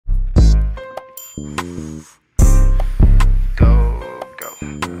Yo,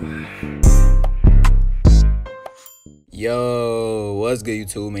 what's good,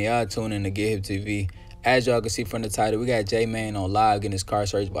 YouTube, man? Y'all tune in to GetHip TV. As y'all can see from the title, we got J Mane on live getting his car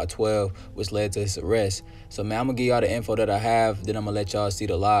searched by 12, which led to his arrest. So, man, I'm going to give y'all the info that I have, then I'm going to let y'all see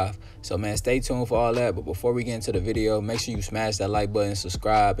the live. So, man, stay tuned for all that. But before we get into the video, make sure you smash that like button,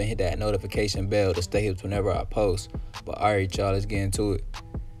 subscribe, and hit that notification bell to stay hip whenever I post. But, all right, y'all, let's get into it.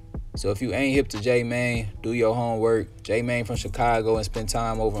 So if you ain't hip to J Mane, do your homework. J Mane from Chicago and spend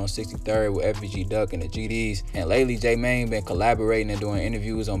time over on 63rd with FYB Duck and the GDs. And lately, J Mane been collaborating and doing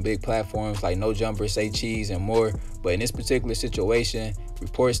interviews on big platforms like No Jumper, Say Cheese, and more. But in this particular situation,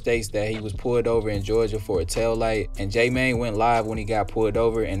 report states that he was pulled over in Georgia for a taillight. And J Mane went live when he got pulled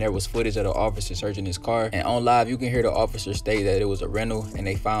over, and there was footage of the officer searching his car. And on live, you can hear the officer state that it was a rental and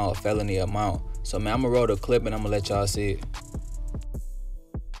they found a felony amount. So, man, I'm gonna roll the clip and I'm gonna let y'all see it.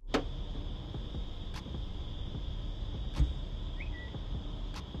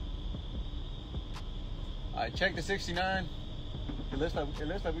 All right, check the 69. It looks like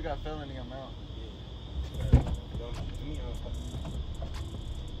we got felony amount.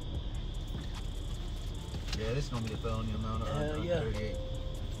 Yeah, this is gonna be the felony amount. Hell yeah. 38.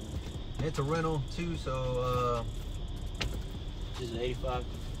 It's a rental too, so This is 85.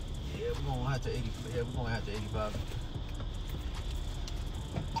 yeah, we're gonna have to 80. Yeah, we're gonna have to 85.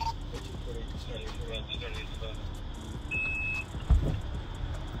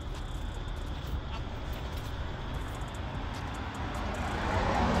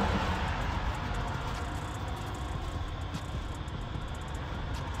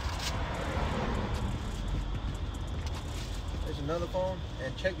 There's another phone,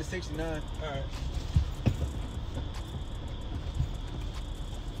 and check the 69. All right.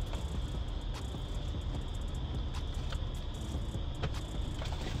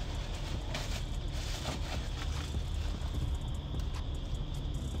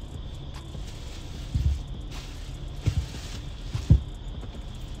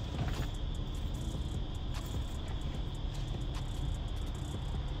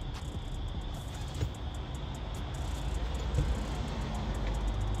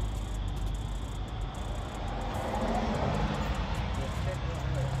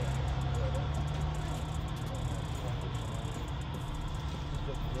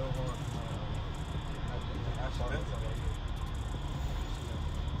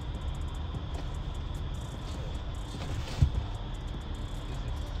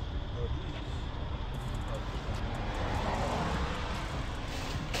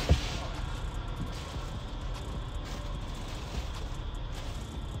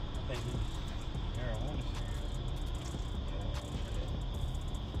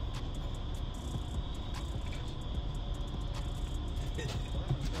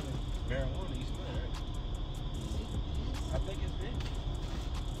 Marijuana, you smell it, right? I think it's big.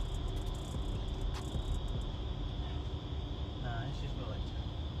 Nah, it should smell like that.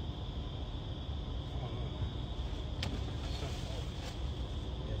 I don't know, man.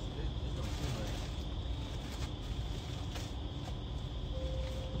 Yes, it don't smell right.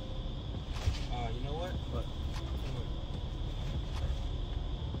 You know what? Look.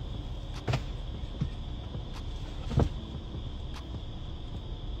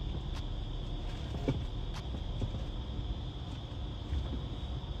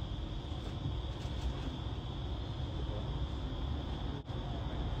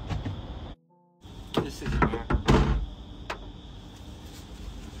 This is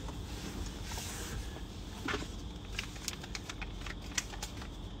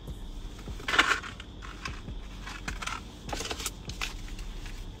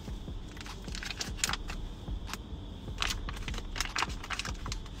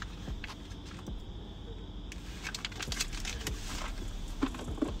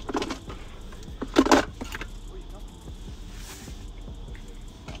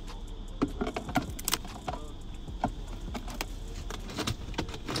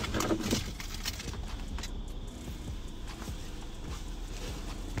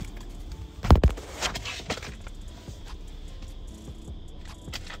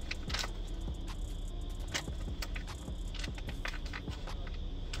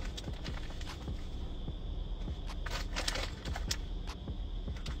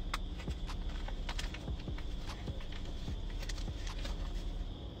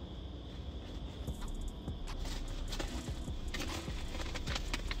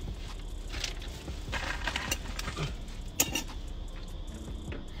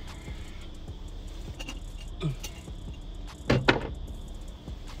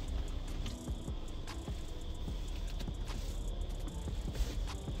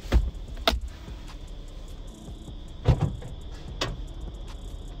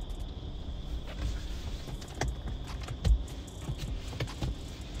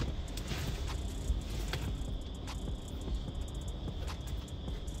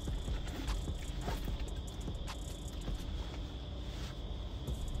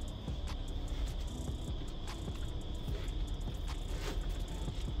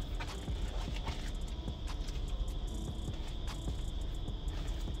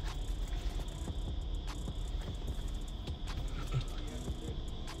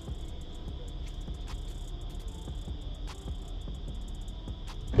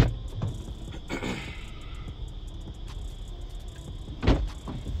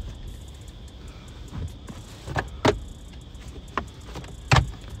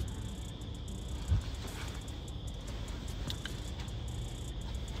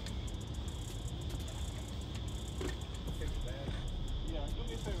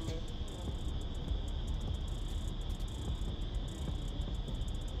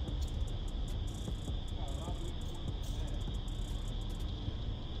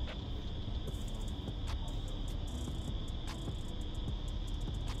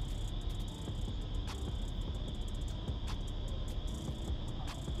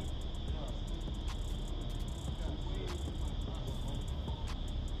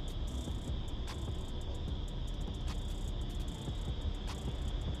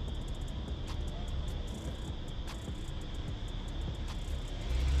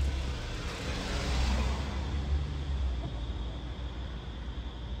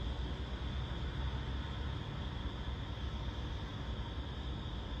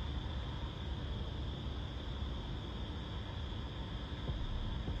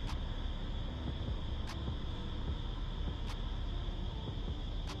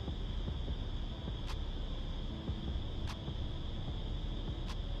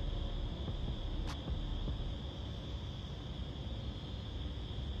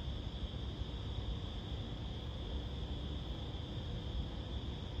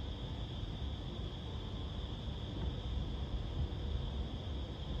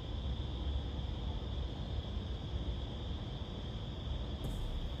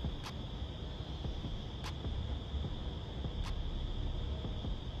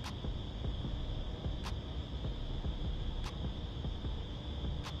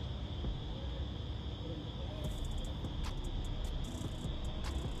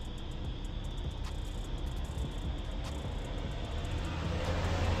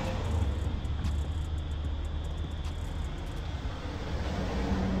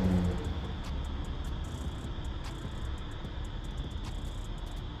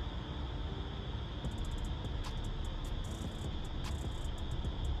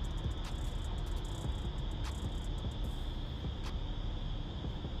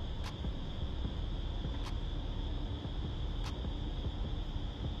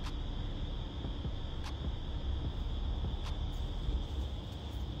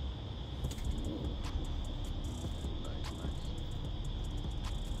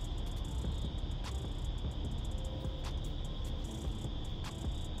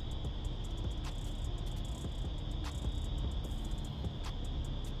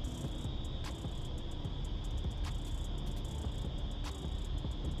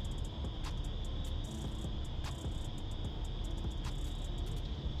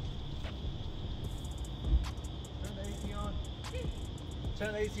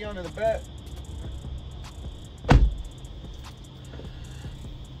turn the AC on in the back.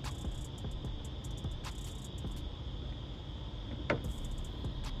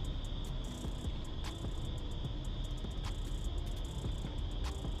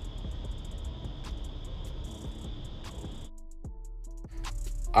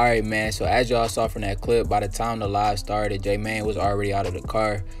 Alright, man, so as y'all saw from that clip, by the time the live started, J Mane was already out of the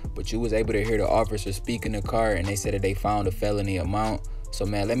car, but you was able to hear the officer speak in the car, and they said that they found a felony amount. So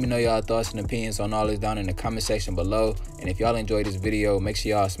man, let me know y'all thoughts and opinions on all this down in the comment section below. And if y'all enjoyed this video, make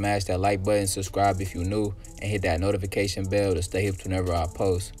sure y'all smash that like button, subscribe if you new, and hit that notification bell to stay hip whenever I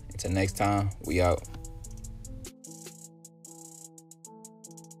post. Until next time, we out.